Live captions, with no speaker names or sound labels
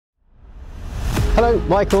Hello,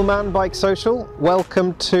 Michael, Mann, BikeSocial.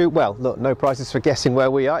 Welcome to, well, look, no prizes for guessing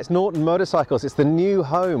where we are. It's Norton Motorcycles. It's the new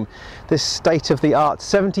home, this state-of-the-art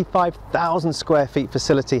 75,000 square feet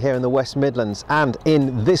facility here in the West Midlands. And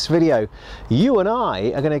in this video, you and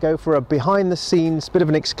I are going to go for a behind-the-scenes, bit of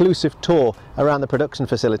an exclusive tour around the production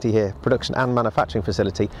facility here, production and manufacturing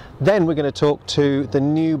facility. Then we're going to talk to the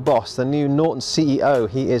new boss, the new Norton CEO.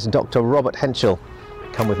 He is Dr. Robert Hentschel.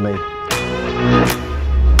 Come with me.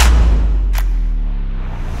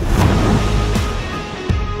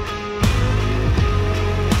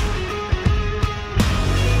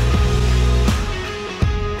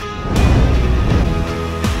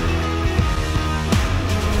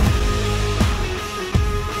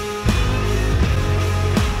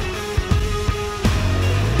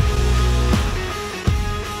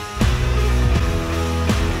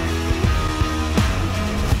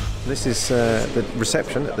 This is the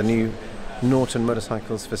reception at the new Norton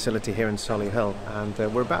Motorcycles facility here in Solihull, and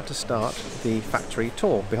we're about to start the factory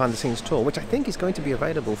tour, behind the scenes tour, which I think is going to be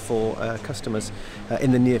available for customers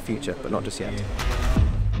in the near future, but not just yet.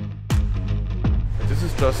 This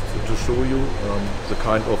is just to show you the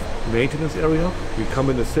kind of maintenance area. We come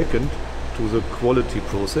in a second to the quality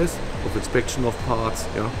process of inspection of parts,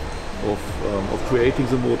 of creating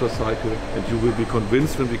the motorcycle, and you will be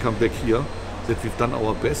convinced when we come back here that we've done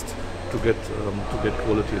our best to get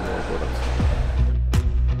quality in our products.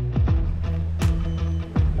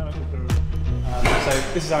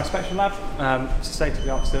 So this is our inspection lab. It's a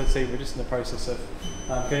state-of-the-art facility. We're just in the process of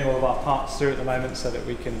getting all of our parts through at the moment so that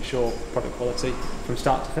we can ensure product quality from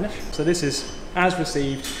start to finish. So this is as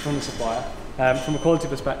received from the supplier. From a quality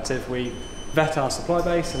perspective, we vet our supply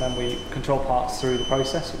base and then we control parts through the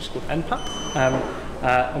process, which is called NPAP.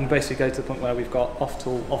 And we basically go to the point where we've got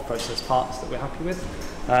off-tool, off-process parts that we're happy with.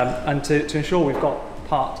 And to ensure we've got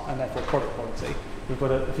part and therefore product quality, we've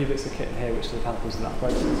got a few bits of kit in here which are the samples in that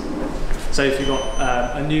process. So if you've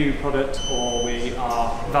got a new product or we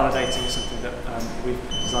are validating something that we're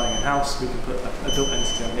designing in-house, we can put a built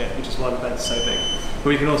entity on here, which is why the bed's so big. But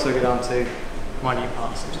we can also go down to minute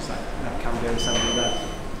parts, such as that cameo assembly there.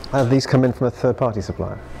 Have these come in from a third-party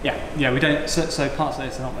supplier? Yeah, we don't. So parts of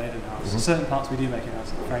this are not made in-house. Certain parts we do make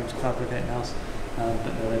in-house, frames fabricate in-house,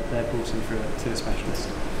 but they're brought in through a specialist.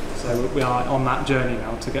 So we are on that journey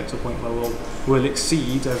now to get to a point where we'll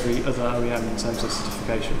exceed every other OEM in terms of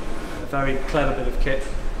certification. A very clever bit of kit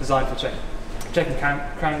designed for checking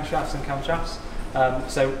crankshafts and camshafts.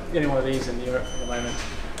 So the only one of these in Europe at the moment,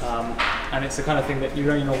 and it's the kind of thing that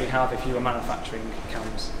you only normally have if you are manufacturing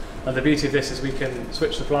cams. And the beauty of this is we can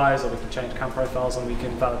switch suppliers or we can change cam profiles and we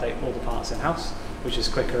can validate all the parts in-house, which is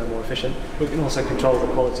quicker and more efficient. We can also control the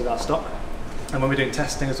quality of our stock. And when we're doing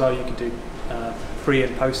testing as well, you can do pre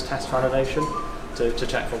and post test validation to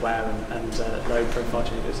check for wear and load profile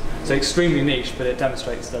changes. So extremely niche, but it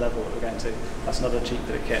demonstrates the level that we're going to. That's another cheap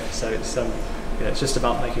bit of kit. So it's it's just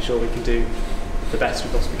about making sure we can do the best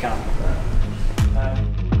we possibly can.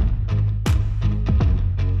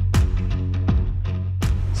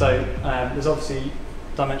 So there's obviously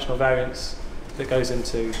dimensional variance that goes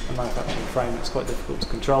into a manufacturing frame. It's quite difficult to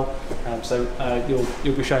control. So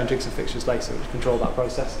you'll be showing jigs and fixtures later which control that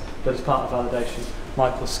process. But as part of validation,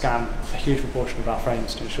 Mike will scan a huge proportion of our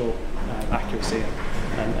frames to ensure accuracy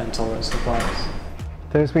and tolerance and compliance.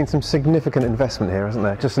 There's been some significant investment here, hasn't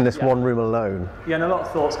there? Just in this one room alone. Yeah, and a lot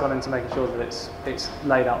of thought's gone into making sure that it's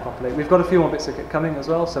laid out properly. We've got a few more bits of kit coming as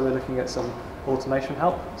well, so we're looking at some automation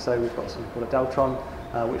help. So we've got something called a Deltron,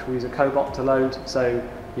 which we use a cobot to load, so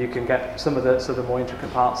you can get some of the sort of more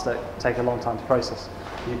intricate parts that take a long time to process.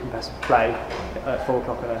 You can press play at 4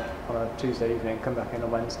 o'clock on a Tuesday evening, come back in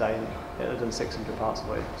on Wednesday, and it'll have done 600 parts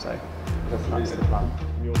for you. So that's the plan.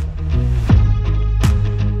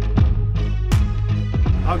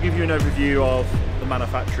 I'll give you an overview of the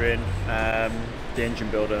manufacturing, the engine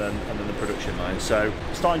builder and then the production line. So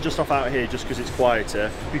starting just off out here, just because it's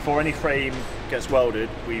quieter, before any frame gets welded,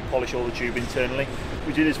 we polish all the tube internally.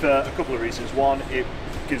 We do this for a couple of reasons. One, it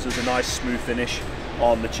gives us a nice smooth finish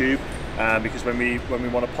on the tube, because when we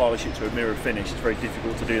want to polish it to a mirror finish, it's very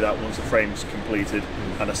difficult to do that once the frame's completed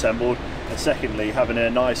and assembled. And secondly, having a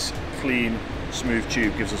nice, clean, smooth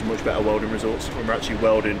tube gives us much better welding results when we're actually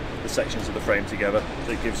welding the sections of the frame together.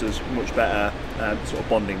 So it gives us much better sort of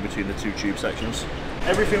bonding between the two tube sections.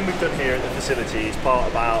 Everything we've done here at the facility is part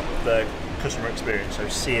about the customer experience, so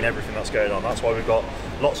seeing everything that's going on. That's why we've got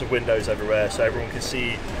lots of windows everywhere, so everyone can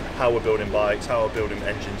see how we're building bikes, how we're building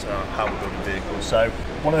engines, and how we're building vehicles. So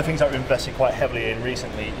one of the things that we've invested quite heavily in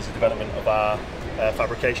recently is the development of our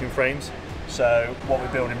fabrication frames. So what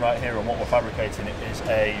we're building right here and what we're fabricating is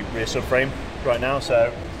a rear subframe right now.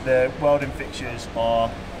 So the welding fixtures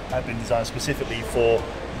are have been designed specifically for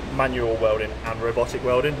manual welding and robotic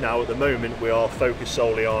welding. Now at the moment we are focused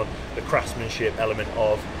solely on the craftsmanship element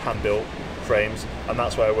of hand-built frames, and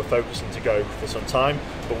that's where we're focusing to go for some time,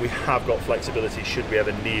 but we have got flexibility should we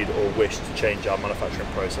ever need or wish to change our manufacturing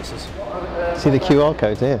processes. See the QR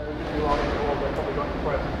code here?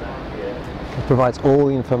 It provides all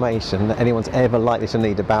the information that anyone's ever likely to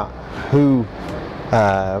need about who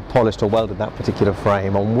polished or welded that particular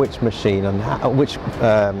frame, on which machine, and which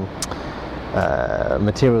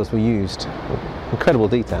materials were used. Incredible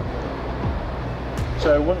detail.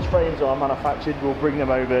 So once frames are manufactured, we'll bring them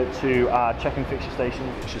over to our check and fixture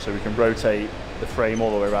station, so we can rotate the frame all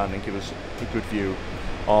the way around and give us a good view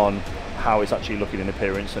on how it's actually looking in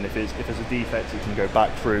appearance, and if there's a defect it can go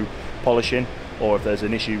back through polishing, or if there's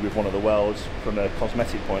an issue with one of the welds from a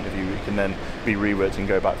cosmetic point of view it can then be reworked and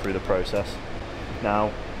go back through the process. Now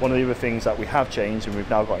one of the other things that we have changed and we've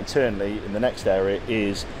now got internally in the next area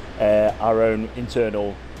is our own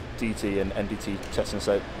internal DT and NDT testing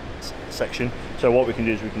section. So what we can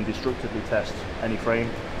do is we can destructively test any frame,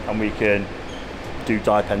 and we can do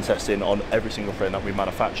dye pen testing on every single frame that we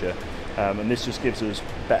manufacture, and this just gives us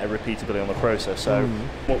better repeatability on the process. So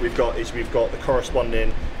what we've got is we've got the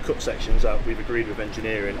corresponding cut sections that we've agreed with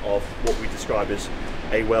engineering of what we describe as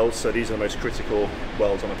A welds. So these are the most critical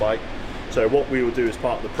welds on a bike. So what we will do as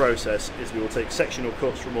part of the process is we will take sectional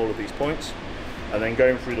cuts from all of these points, and then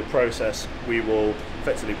going through the process we will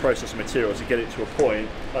effectively process the material to get it to a point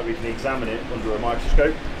that we can examine it under a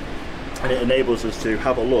microscope, and it enables us to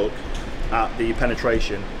have a look at the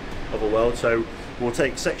penetration of a weld. So we'll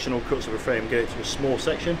take sectional cuts of a frame, get it to a small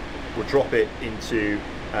section, we'll drop it into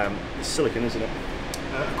it's silicon, isn't it?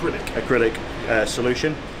 Acrylic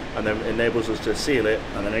solution, and then it enables us to seal it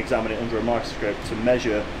and then examine it under a microscope to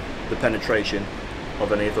measure the penetration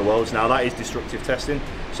of any of the welds. Now that is destructive testing,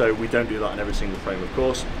 so we don't do that in every single frame of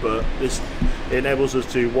course, but this enables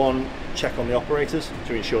us to, one, check on the operators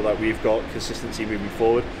to ensure that we've got consistency moving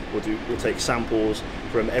forward. We'll take samples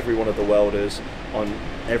from every one of the welders on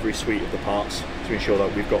every suite of the parts to ensure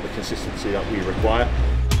that we've got the consistency that we require.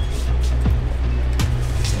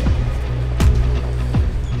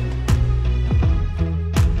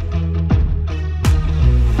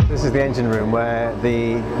 This is the engine room where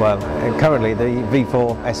currently the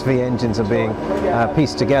V4 SV engines are being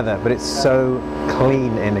pieced together, but it's so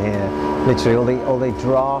clean in here. Literally all the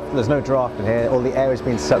draft, there's no draft in here, all the air is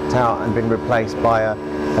being sucked out and been replaced by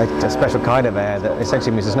a special kind of air that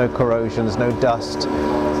essentially means there's no corrosion, there's no dust.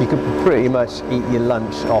 You can pretty much eat your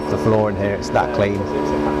lunch off the floor in here, it's that clean.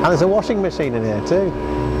 And there's a washing machine in here too.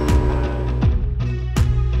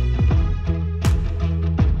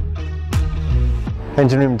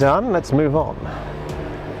 Engine room done, let's move on.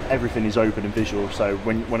 Everything is open and visual, so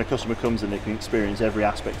when a customer comes in they can experience every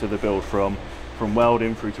aspect of the build from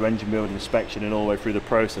welding through to engine building, inspection, and all the way through the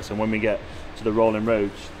process. And when we get to the rolling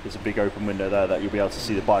roads, there's a big open window there that you'll be able to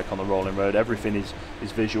see the bike on the rolling road. Everything is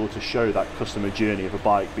visual to show that customer journey of a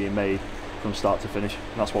bike being made from start to finish,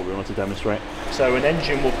 and that's what we want to demonstrate. So an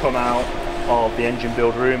engine will come out of the engine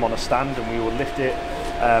build room on a stand, and we will lift it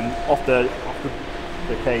off the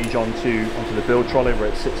cage onto the build trolley where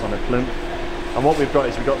it sits on a plinth. And what we've got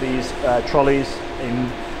is we've got these trolleys in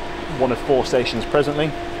one of 4 stations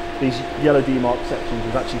presently. These yellow demarked sections,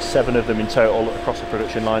 there's actually 7 of them in total across the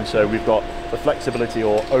production line, so we've got the flexibility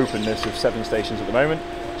or openness of 7 stations at the moment.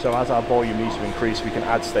 So as our volume needs to increase we can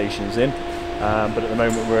add stations in, but at the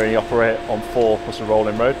moment we only operate on 4 plus a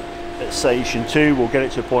rolling road. At station 2 we'll get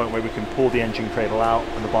it to a point where we can pull the engine cradle out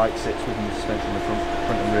and the bike sits within the suspension of the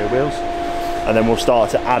front and rear wheels. And then we'll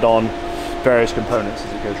start to add on various components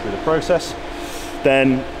as it goes through the process.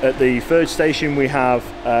 Then at the 3rd station we have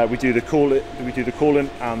we do the coolant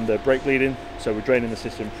and the brake bleeding. So we're draining the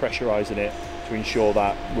system, pressurizing it to ensure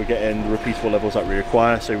that we're getting the repeatable levels that we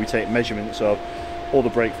require. So we take measurements of all the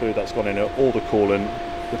brake fluid that's gone in it, all the coolant,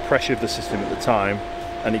 the pressure of the system at the time,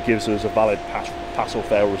 and it gives us a valid pass or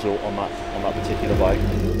fail result on that particular bike.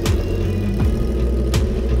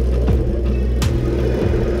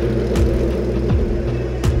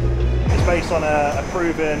 Based on a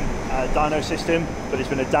proven dyno system, but it's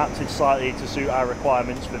been adapted slightly to suit our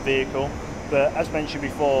requirements for the vehicle. But as mentioned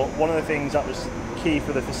before, one of the things that was key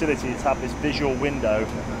for the facility is to have this visual window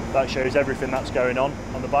that shows everything that's going on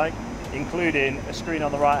the bike, including a screen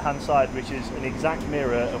on the right hand side which is an exact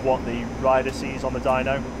mirror of what the rider sees on the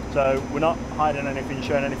dyno. So we're not hiding anything,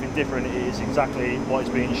 showing anything different, it is exactly what is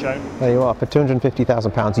being shown. There you are, for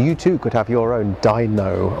 £250,000 you too could have your own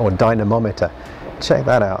dyno or dynamometer. Check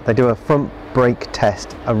that out. They do a front brake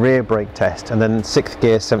test, a rear brake test, and then 6th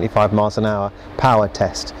gear 75 miles an hour power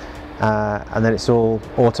test, and then it's all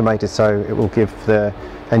automated, so it will give the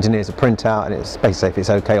engineers a printout, and it's basically if it's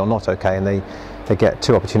okay or not okay, and they get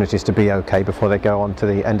 2 opportunities to be okay before they go on to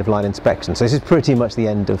the end of line inspection. So this is pretty much the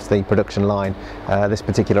end of the production line. This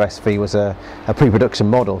particular SV was a pre-production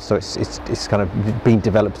model, so it's kind of been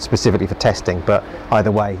developed specifically for testing, but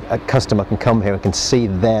either way a customer can come here and can see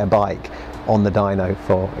their bike on the dyno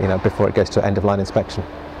for, you know, before it goes to end of line inspection.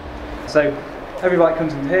 So every bike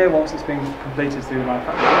comes in here once it's been completed through the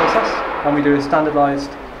manufacturing process, and we do a standardised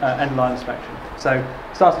end line inspection. So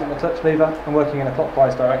starting at the clutch lever and working in a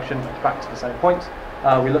clockwise direction back to the same point,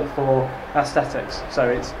 we look for aesthetics. So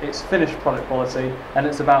it's finished product quality, and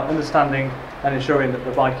it's about understanding and ensuring that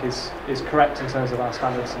the bike is correct in terms of our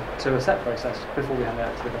standards to a set process before we hand it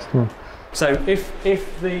out to the customer. So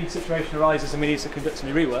if the situation arises and we need to conduct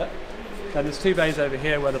any rework, then there's 2 bays over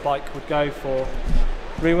here where the bike would go for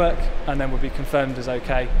rework and then would be confirmed as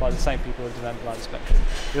okay by the same people who did end of line inspection.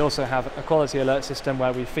 We also have a quality alert system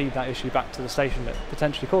where we feed that issue back to the station that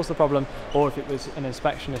potentially caused the problem, or if it was an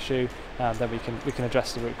inspection issue, then we can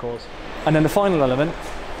address the root cause. And then the final element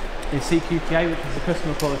is CQPA, which is the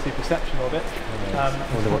customer quality perception audit.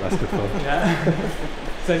 I wonder what that's good for. Yeah.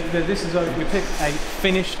 So this is where we pick a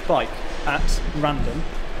finished bike at random,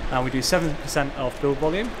 and we do 7% of build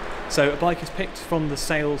volume. So a bike is picked from the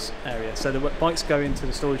sales area, so the bikes go into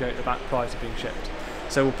the storage area at the back prior to being shipped.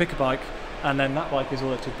 So we'll pick a bike, and then that bike is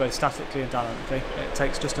audited both statically and dynamically. It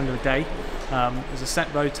takes just under a day. There's a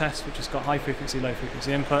set road test which has got high frequency, low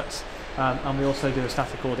frequency inputs, and we also do a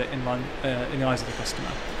static audit in the eyes of the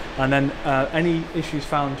customer. And then any issues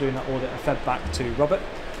found during that audit are fed back to Robert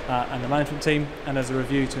and the management team, and there's a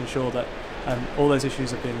review to ensure that all those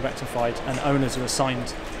issues have been rectified and owners are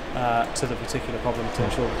assigned to the particular problem to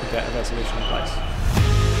ensure we can get a resolution in place.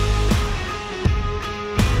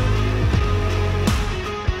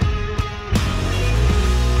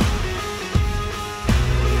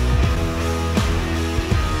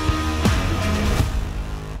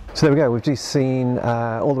 So there we go, we've just seen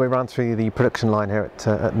all the way around through the production line here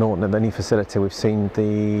at Norton, at the new facility. We've seen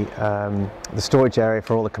the storage area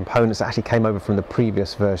for all the components that actually came over from the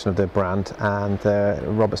previous version of the brand, and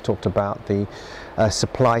Robert's talked about the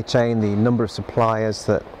supply chain, the number of suppliers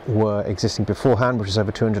that were existing beforehand, which is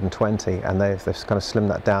over 220, and they've kind of slimmed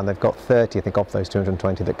that down. They've got 30, I think, of those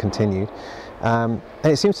 220 that continued. And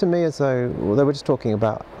it seems to me as though they were just talking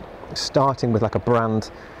about starting with like a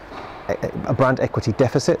brand equity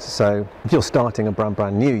deficit. So if you're starting a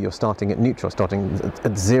brand new, you're starting at neutral, starting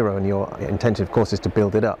at 0, and your intention of course is to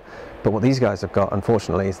build it up. But what these guys have got,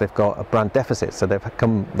 unfortunately, is they've got a brand deficit. So they've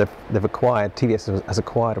acquired, TVS has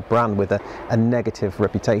acquired a brand with a negative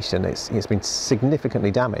reputation. It's been significantly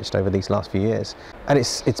damaged over these last few years, and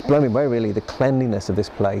it's blown me away really, the cleanliness of this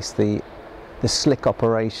place, the slick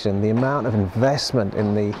operation, the amount of investment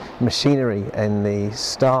in the machinery, in the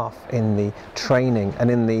staff, in the training, and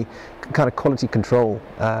in the kind of quality control.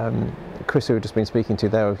 Chris, who we've just been speaking to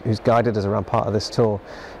there, who's guided us around part of this tour,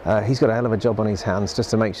 he's got a hell of a job on his hands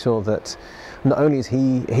just to make sure that not only is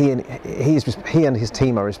he and his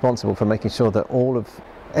team are responsible for making sure that all of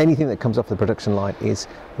anything that comes off the production line is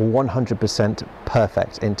 100%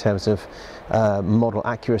 perfect in terms of model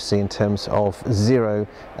accuracy, in terms of 0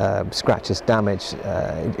 scratches, damage.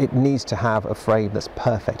 It needs to have a frame that's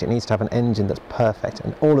perfect. It needs to have an engine that's perfect,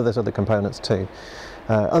 and all of those other components too.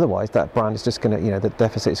 Otherwise, that brand is just going to, the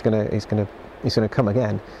deficit is going to come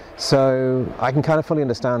again. So I can kind of fully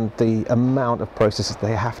understand the amount of processes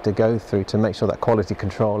they have to go through to make sure that quality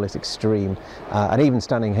control is extreme. And even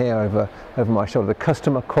standing here over my shoulder, the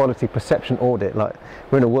customer quality perception audit, like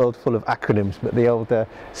we're in a world full of acronyms, but the old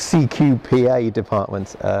CQPA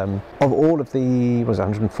department, of all of the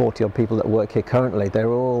 140 odd people that work here currently,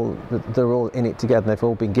 they're all in it together. They've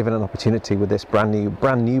all been given an opportunity with this brand new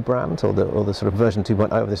brand, or the sort of version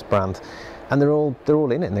 2.0 of this brand, and they're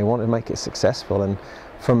all in it, and they want to make it successful. And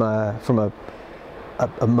from a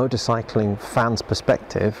motorcycling fan's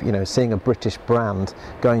perspective, seeing a British brand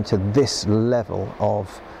going to this level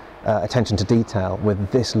of attention to detail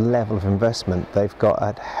with this level of investment, they've got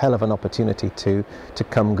a hell of an opportunity to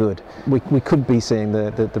come good. We could be seeing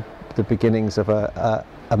the beginnings of a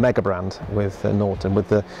mega brand with Norton, with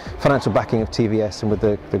the financial backing of TVS and with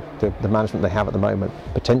the management they have at the moment.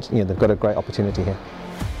 Potentially, they've got a great opportunity here.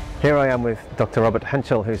 Here I am with Dr. Robert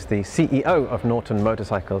Hentschel, who's the CEO of Norton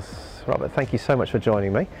Motorcycles. Robert, thank you so much for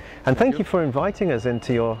joining me, and thank you for inviting us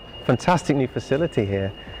into your fantastic new facility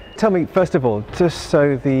here. Tell me, first of all, just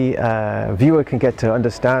so the viewer can get to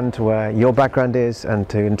understand where your background is and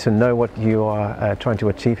to know what you are trying to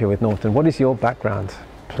achieve here with Norton, what is your background,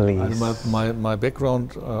 please? My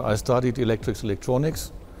background, I studied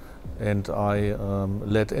electronics, and I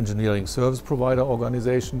led engineering service provider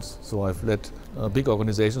organizations. So I've led big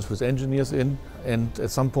organizations with engineers in, and at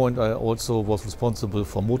some point I also was responsible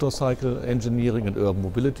for motorcycle engineering and urban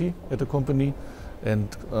mobility at the company.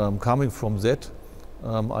 And coming from that,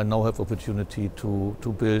 I now have opportunity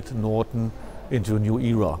to build Norton into a new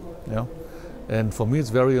era. Yeah? And for me it's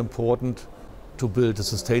very important to build a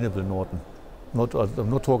sustainable Norton. I'm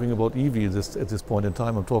not talking about EV at this point in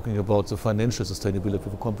time, I'm talking about the financial sustainability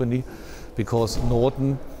of the company, because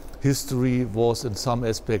Norton history was in some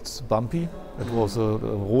aspects bumpy. It was a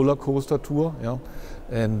roller coaster tour, yeah?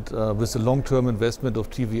 And with the long-term investment of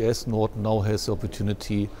TVS, Norton now has the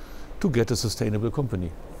opportunity to get a sustainable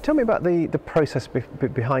company. Tell me about the process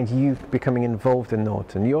behind you becoming involved in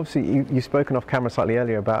Norton. You obviously, you've spoken off camera slightly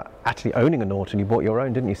earlier about actually owning a Norton. You bought your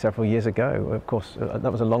own, didn't you, several years ago? Of course,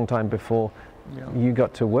 that was a long time before you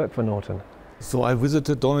got to work for Norton. So I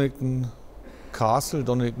visited Donington Castle,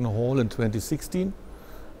 Donington Hall in 2016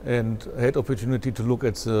 and had opportunity to look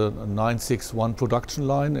at the 961 production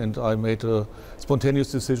line, and I made a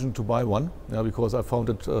spontaneous decision to buy one, because I found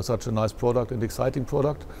it such a nice product and exciting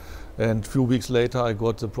product. And a few weeks later I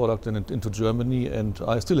got the product into Germany, and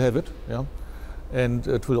I still have it. Yeah? And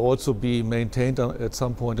it will also be maintained at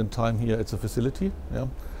some point in time here at the facility. Yeah?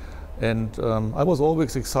 And I was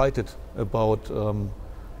always excited about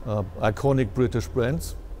iconic British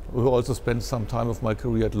brands. We also spent some time of my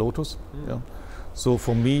career at Lotus. Yeah? So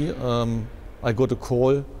for me, I got a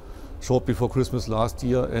call short before Christmas last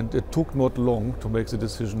year, and it took not long to make the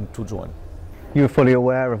decision to join. You were fully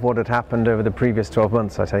aware of what had happened over the previous 12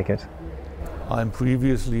 months, I take it? I'm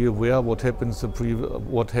previously aware what happens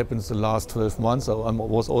the last 12 months. I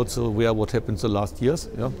was also aware what happens the last years.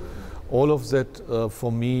 Yeah? All of that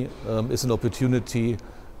for me is an opportunity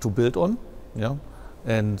to build on. Yeah?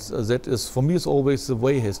 And that is, for me, is always the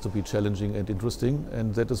way has to be challenging and interesting,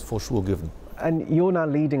 and that is for sure given. And you're now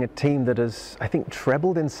leading a team that has, I think,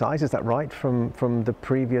 trebled in size. Is that right, from the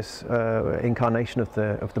previous incarnation of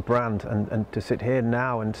the brand? And to sit here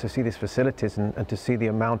now and to see these facilities and to see the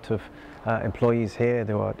amount of employees here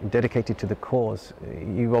that are dedicated to the cause,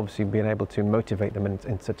 you've obviously been able to motivate them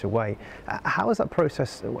in such a way. How is that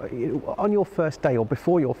process on your first day or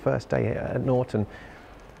before your first day at Norton?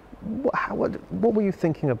 What were you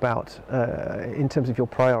thinking about in terms of your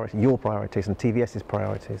priorities and TVS's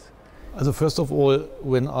priorities? So first of all,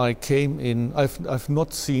 when I came in, I've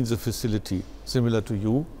not seen the facility similar to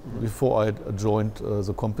you before I joined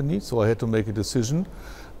the company. So I had to make a decision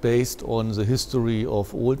based on the history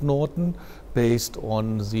of old Norton, based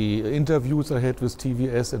on the interviews I had with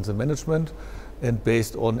TVS and the management, and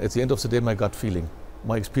based on, at the end of the day, my gut feeling,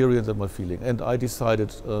 my experience and my feeling. And I decided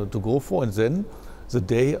to go for, and then the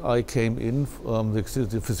day I came in,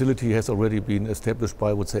 the facility has already been established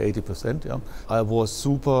by, I would say, 80%. Yeah? I was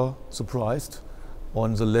super surprised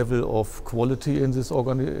on the level of quality in this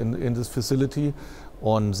facility,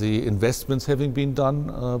 on the investments having been done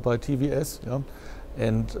by TVS. Yeah?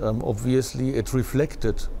 And obviously it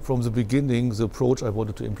reflected from the beginning the approach I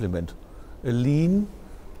wanted to implement. A lean,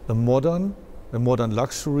 a modern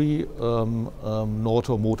luxury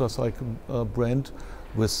Norton motorcycle brand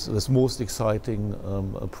with most exciting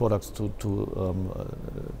products to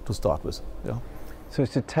start with. Yeah. So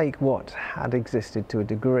it's to take what had existed to a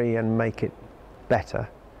degree and make it better,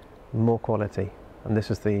 more quality, and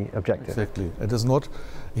this is the objective. Exactly. It is not,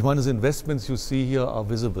 the investments you see here are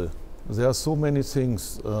visible. There are so many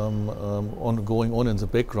things going on in the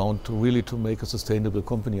background to make a sustainable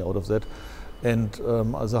company out of that. And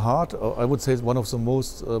as a heart, I would say one of the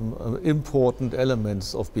most important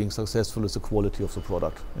elements of being successful is the quality of the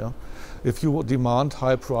product. Yeah? If you demand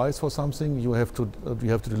high price for something, you have to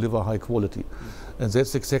deliver high quality. And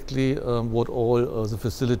that's exactly what all the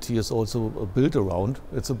facility is also built around.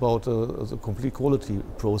 It's about the complete quality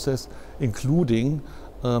process, including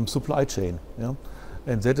supply chain. Yeah?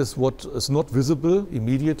 And that is what is not visible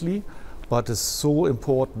immediately, but is so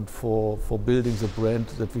important for building the brand,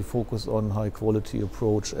 that we focus on high quality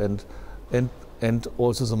approach and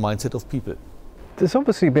also the mindset of people. There's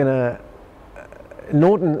obviously been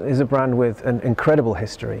Norton is a brand with an incredible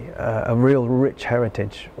history, a real rich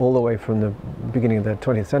heritage, all the way from the beginning of the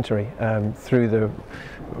 20th century through the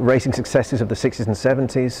racing successes of the 60s and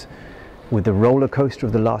 70s, with the roller coaster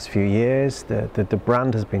of the last few years. The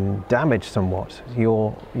brand has been damaged somewhat.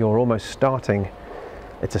 You're almost starting.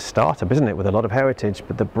 It's a startup, isn't it, with a lot of heritage,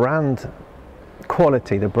 but the brand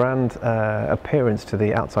quality, the brand appearance to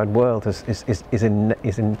the outside world is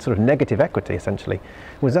in sort of negative equity, essentially.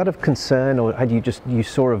 Was that of concern, or had you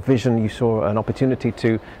saw a vision, you saw an opportunity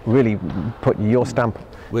to really put your stamp?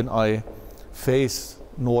 When I face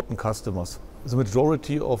Norton customers, the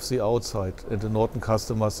majority of the outside and the Norton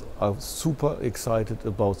customers are super excited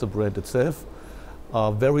about the brand itself,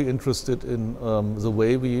 are very interested in the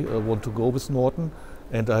way we want to go with Norton,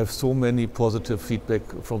 and I have so many positive feedback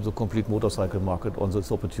from the complete motorcycle market on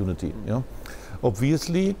this opportunity. Yeah?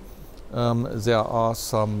 Obviously, there are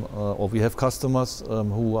some, or we have customers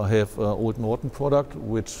who have old Norton product,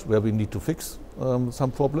 where we need to fix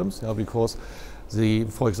some problems, because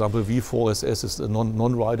for example, V4SS is a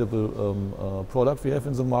non-rideable product we have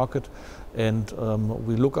in the market, and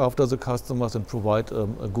we look after the customers and provide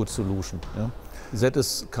a good solution. Yeah? That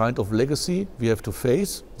is kind of legacy we have to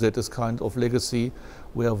face. That is kind of legacy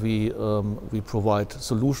where we provide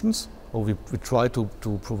solutions, or we try to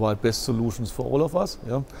provide best solutions for all of us.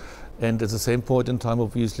 Yeah? And at the same point in time,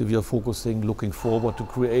 obviously, we are looking forward to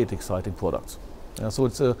create exciting products. Yeah? So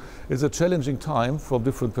it's a challenging time from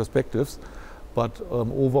different perspectives, but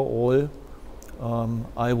overall,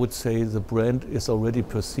 I would say the brand is already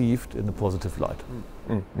perceived in a positive light.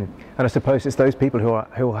 And I suppose it's those people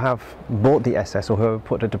who have bought the SS or who have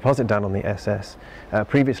put a deposit down on the SS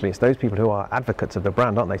previously. It's those people who are advocates of the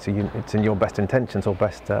brand, aren't they? So it's in your best intentions or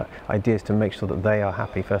best ideas to make sure that they are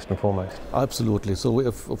happy first and foremost. Absolutely.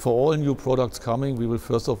 So for all new products coming, we will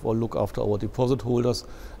first of all look after our deposit holders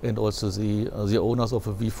and also the owners of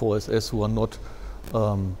a V4SS who are not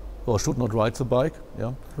or should not ride the bike.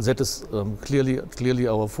 Yeah? That is clearly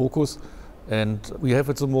our focus. And we have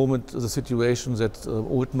at the moment the situation that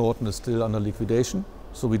old Norton is still under liquidation,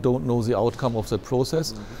 so we don't know the outcome of that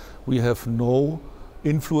process. We have no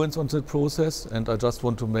influence on that process, and I just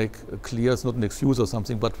want to make clear, it's not an excuse or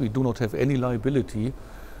something, but we do not have any liability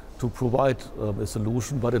to provide a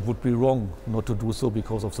solution, but it would be wrong not to do so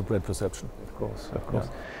because of the brand perception. Of course. Yeah.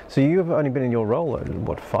 So you have only been in your role,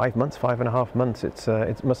 what, 5 months, 5.5 months?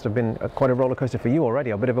 It must have been quite a roller coaster for you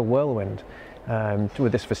already, a bit of a whirlwind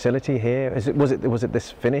with this facility here. Was it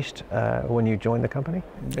this finished when you joined the company?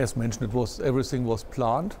 As mentioned, everything was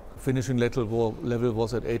planned. Finishing level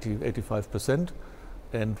was at 85%.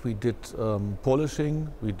 And we did polishing,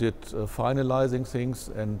 we did finalizing things,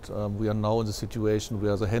 and we are now in the situation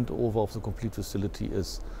where the handover of the complete facility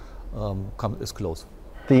is close.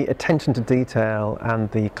 The attention to detail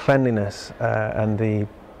and the cleanliness and the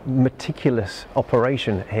meticulous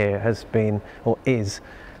operation here has been, or is,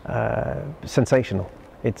 sensational.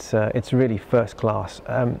 It's really first class.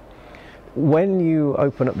 When you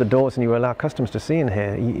open up the doors and you allow customers to see in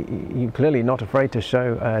here, you're clearly not afraid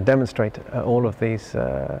to demonstrate all of these,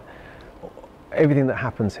 everything that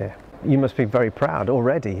happens here. You must be very proud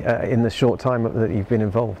already in the short time that you've been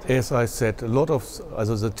involved. As I said, a lot of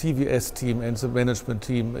the TVS team and the management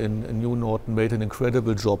team in New Norton made an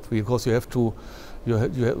incredible job, because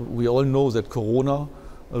we all know that Corona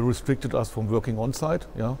restricted us from working on site.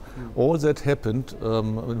 Yeah? All that happened, the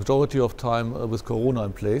majority of time with Corona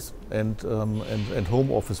in place and home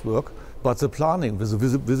office work. But the planning, with the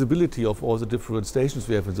visibility of all the different stations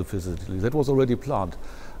we have in the facility, that was already planned.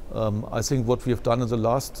 I think what we have done in the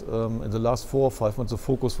last 4 or 5 months, the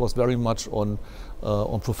focus was very much on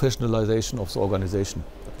professionalization of the organization,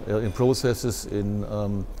 in processes,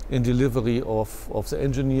 in delivery of the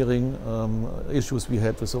engineering issues we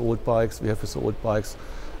had with the old bikes.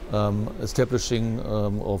 Establishing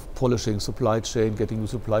of polishing supply chain, getting new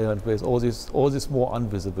supplier in place, all these more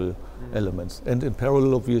invisible elements, and in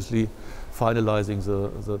parallel, obviously, finalizing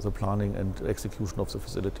the planning and execution of the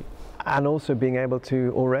facility. And also being able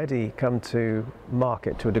to already come to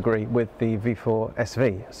market to a degree with the V4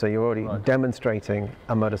 SV. So you're already demonstrating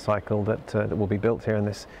a motorcycle that will be built here in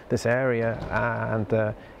this area,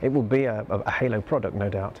 and it will be a halo product, no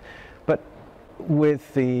doubt. But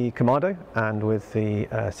with the Commando and with the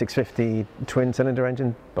 650 twin-cylinder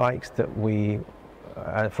engine bikes that we,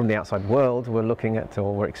 from the outside world, we're looking at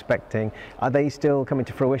or we're expecting, are they still coming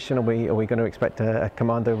to fruition? Are we going to expect a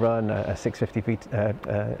Commando run, a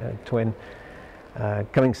 650 twin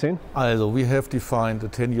coming soon? Also, we have defined a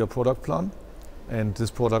 10-year product plan, and this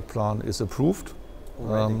product plan is approved.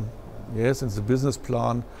 Yes, and the business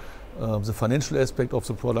plan, the financial aspect of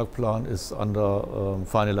the product plan is under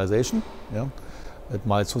finalization. Yeah.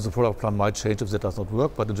 So the product plan might change if that does not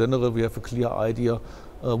work, but in general we have a clear idea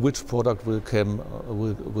which product will come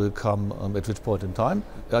at which point in time.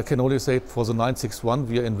 I can only say for the 961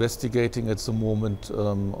 we are investigating at the moment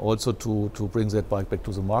also to bring that bike back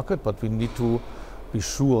to the market, but we need to be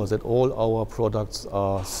sure that all our products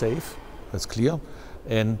are safe, that's clear,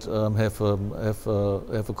 and have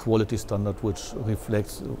a quality standard which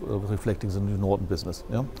reflecting the New Norton business.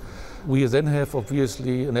 Yeah? We then have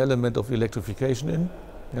obviously an element of electrification in.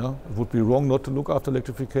 Yeah? It would be wrong not to look after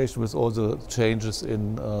electrification with all the changes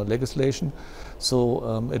in legislation.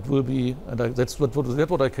 So it will be, and that's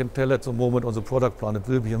what I can tell at the moment on the product plan. It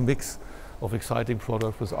will be a mix of exciting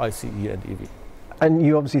products with ICE and EV. And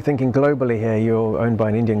you're obviously thinking globally here. You're owned by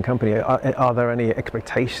an Indian company. Are there any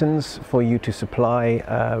expectations for you to supply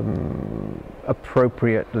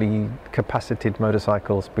appropriately capacited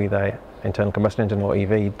motorcycles, be they internal combustion engine or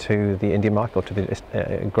EV, to the Indian market or to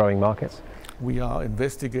the growing markets? We are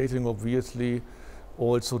investigating, obviously,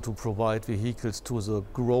 also to provide vehicles to the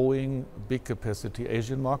growing big capacity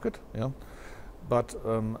Asian market. Yeah? But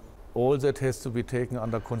all that has to be taken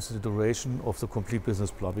under consideration of the complete business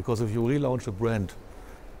plan, because if you relaunch a brand,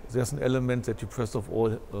 there's an element that you first of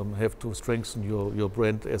all have to strengthen your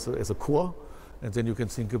brand as a core, and then you can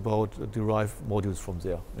think about derived modules from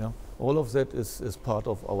there. Yeah? All of that is part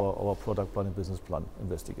of our product plan and business plan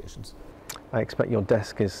investigations. I expect your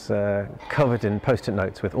desk is covered in post-it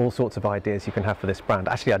notes with all sorts of ideas you can have for this brand.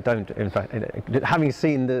 Actually, I don't. In fact, having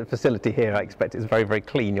seen the facility here, I expect it's very, very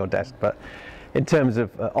clean, your desk. But in terms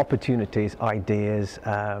of opportunities, ideas,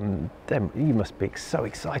 then you must be so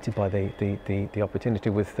excited by the opportunity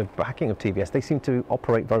with the backing of TVS. They seem to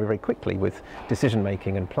operate very, very quickly with decision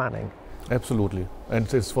making and planning. Absolutely,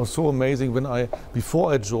 and it was so amazing.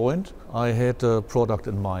 Before I joined, I had a product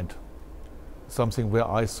in mind. Something where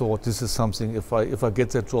I thought this is something, if I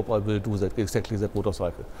get that job, I will do that, exactly that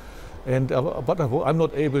motorcycle. And but I'm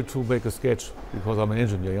not able to make a sketch because I'm an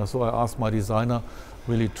engineer. Yeah? So I asked my designer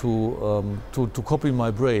really to copy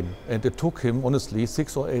my brain, and it took him honestly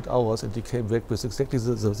 6 or 8 hours, and he came back with exactly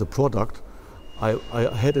the product I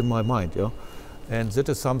had in my mind. Yeah, and that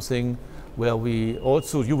is something where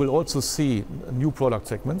you will also see new product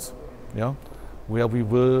segments. Yeah, where we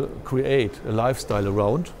will create a lifestyle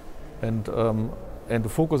around. And the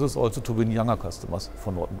focus is also to win younger customers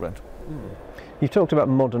for Norton brand. You've talked about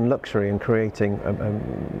modern luxury and creating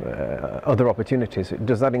other opportunities.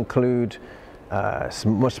 Does that include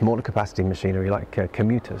much smaller capacity machinery like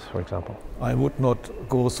commuters, for example? I would not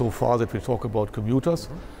go so far that we talk about commuters,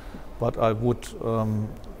 but I would,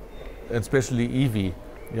 especially EV.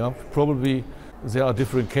 Yeah, probably there are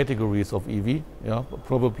different categories of EV. Yeah,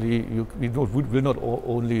 probably we will not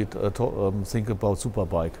only think about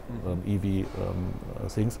superbike EV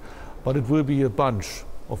things, but it will be a bunch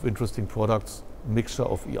of interesting products, mixture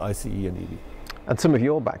of ICE and EV. And some of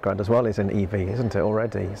your background as well is in EV, isn't it,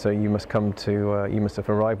 already? So you must you must have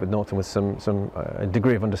arrived with Norton with some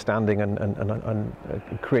degree of understanding and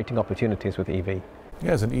creating opportunities with EV.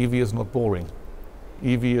 Yes, and EV is not boring.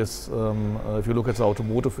 EV is, if you look at the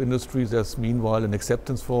automotive industry, there's meanwhile an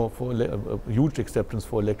acceptance a huge acceptance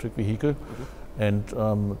for electric vehicle. And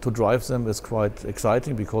to drive them is quite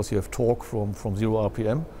exciting because you have torque from 0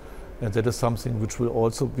 RPM. And that is something which will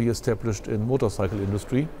also be established in motorcycle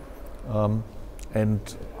industry.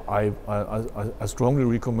 And I strongly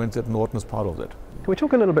recommend that Norton is part of that. Can we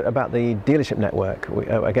talk a little bit about the dealership network?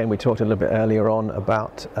 Again, we talked a little bit earlier on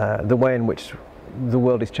about the way in which the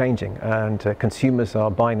world is changing and consumers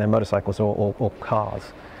are buying their motorcycles or cars.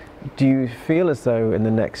 Do you feel as though in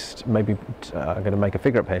the next, maybe I'm going to make a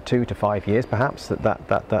figure up here, 2 to 5 years perhaps,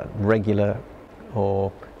 that regular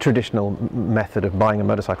or traditional method of buying a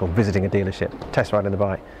motorcycle, visiting a dealership, test riding the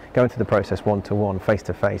bike, going through the process one-to-one,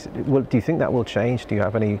 face-to-face, do you think that will change? Do you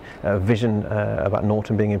have any vision about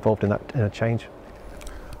Norton being involved in that change?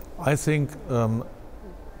 I think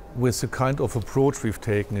with the kind of approach we've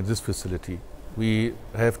taken in this facility, we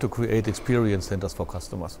have to create experience centers for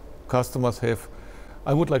customers.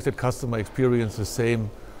 I would like that customer experience the same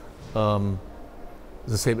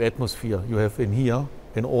atmosphere you have in here,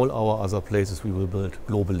 in all our other places we will build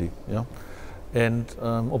globally. Yeah? And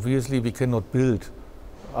obviously we cannot build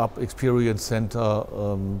up experience center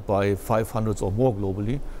by 500 or more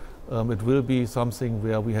globally. It will be something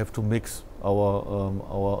where we have to mix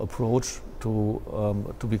our approach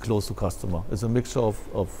to be close to customer. It's a mixture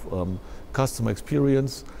of customer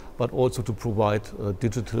experience, but also to provide a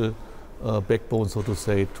digital backbone, so to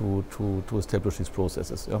say, to establish these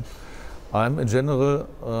processes. Yeah? In general,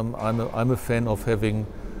 I'm a fan of having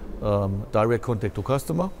direct contact to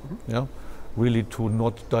customer, yeah? Really to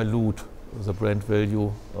not dilute the brand value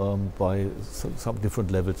by some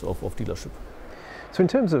different levels of dealership. So in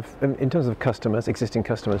terms of customers, existing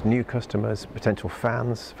customers, new customers, potential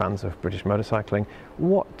fans of British motorcycling,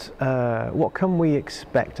 what can we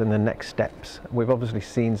expect in the next steps? We've obviously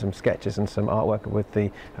seen some sketches and some artwork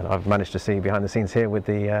and I've managed to see behind the scenes here with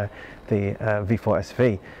the V4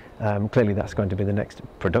 SV. Clearly that's going to be the next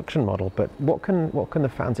production model, but what can the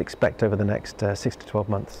fans expect over the next 6 to 12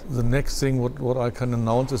 months? The next thing what I can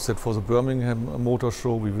announce is that for the Birmingham Motor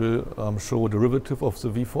Show we will show a derivative of the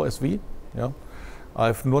V4 SV. Yeah?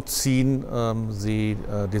 I've not seen the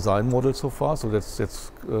design model so far, so that's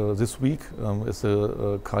this week is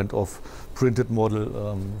a kind of printed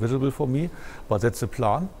model visible for me. But that's the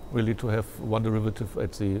plan, really, to have one derivative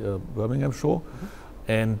at the Birmingham show.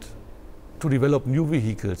 And to develop new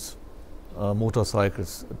vehicles,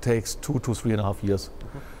 motorcycles, takes 2 to 3.5 years.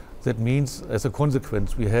 That means, as a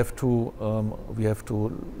consequence, we have to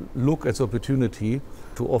look at the opportunity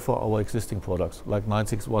to offer our existing products, like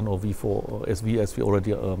 961 or V4 or SV, as we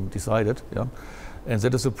already decided. Yeah? And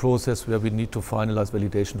that is a process where we need to finalize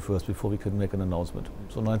validation first before we can make an announcement.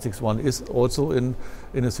 So 961 is also in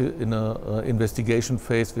a investigation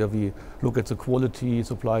phase where we look at the quality,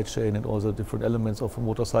 supply chain, and all the different elements of a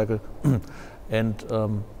motorcycle. And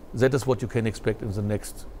that is what you can expect in the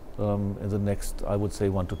next, I would say,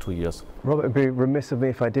 1 to 2 years. Robert, it would be remiss of me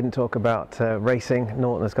if I didn't talk about racing.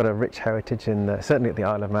 Norton has got a rich heritage, certainly at the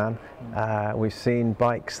Isle of Man. We've seen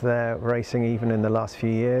bikes there racing even in the last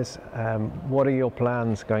few years. What are your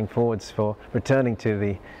plans going forwards for returning to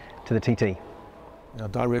the TT? A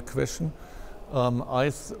direct question.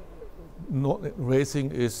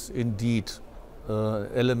 Racing is indeed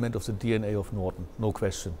element of the DNA of Norton, no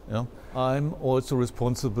question. Yeah? I'm also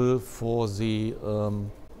responsible for the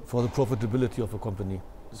profitability of a company.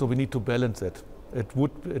 So we need to balance that.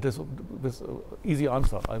 It is with easy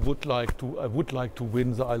answer. I would like to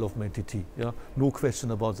win the Isle of Man TT. Yeah, no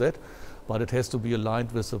question about that. But it has to be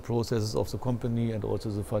aligned with the processes of the company and also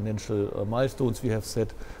the financial milestones we have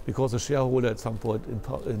set, because the shareholder at some point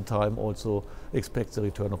in time also expects a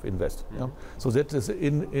return of invest. Yeah? So that is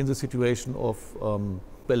in the situation of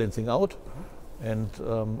balancing out. And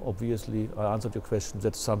obviously, I answered your question.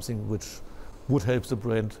 That's something which would help the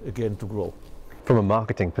brand again to grow. From a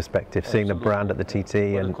marketing perspective, seeing the brand at the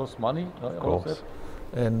TT, well, it costs money, of course,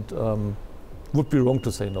 and would be wrong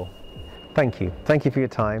to say no. Thank you for your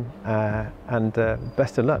time, and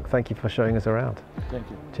best of luck. Thank you for showing us around. Thank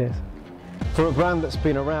you. Cheers. For a brand that's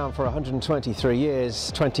been around for 123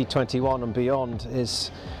 years, 2021 and beyond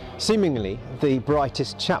is seemingly the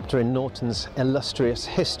brightest chapter in Norton's illustrious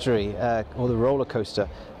history, or the roller coaster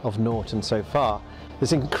of Norton so far.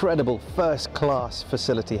 This incredible first-class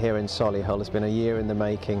facility here in Solihull has been a year in the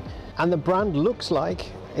making, and the brand looks like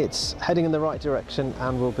it's heading in the right direction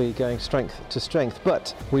and will be going strength to strength.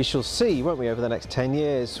 But we shall see, won't we, over the next 10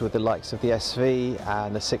 years with the likes of the SV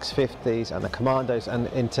and the 650s and the Commandos and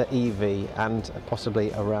into EV and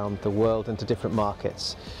possibly around the world into different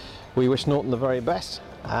markets. We wish Norton the very best.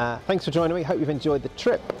 Thanks for joining me. Hope you've enjoyed the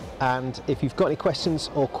trip, and if you've got any questions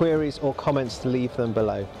or queries or comments, leave them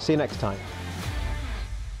below. See you next time.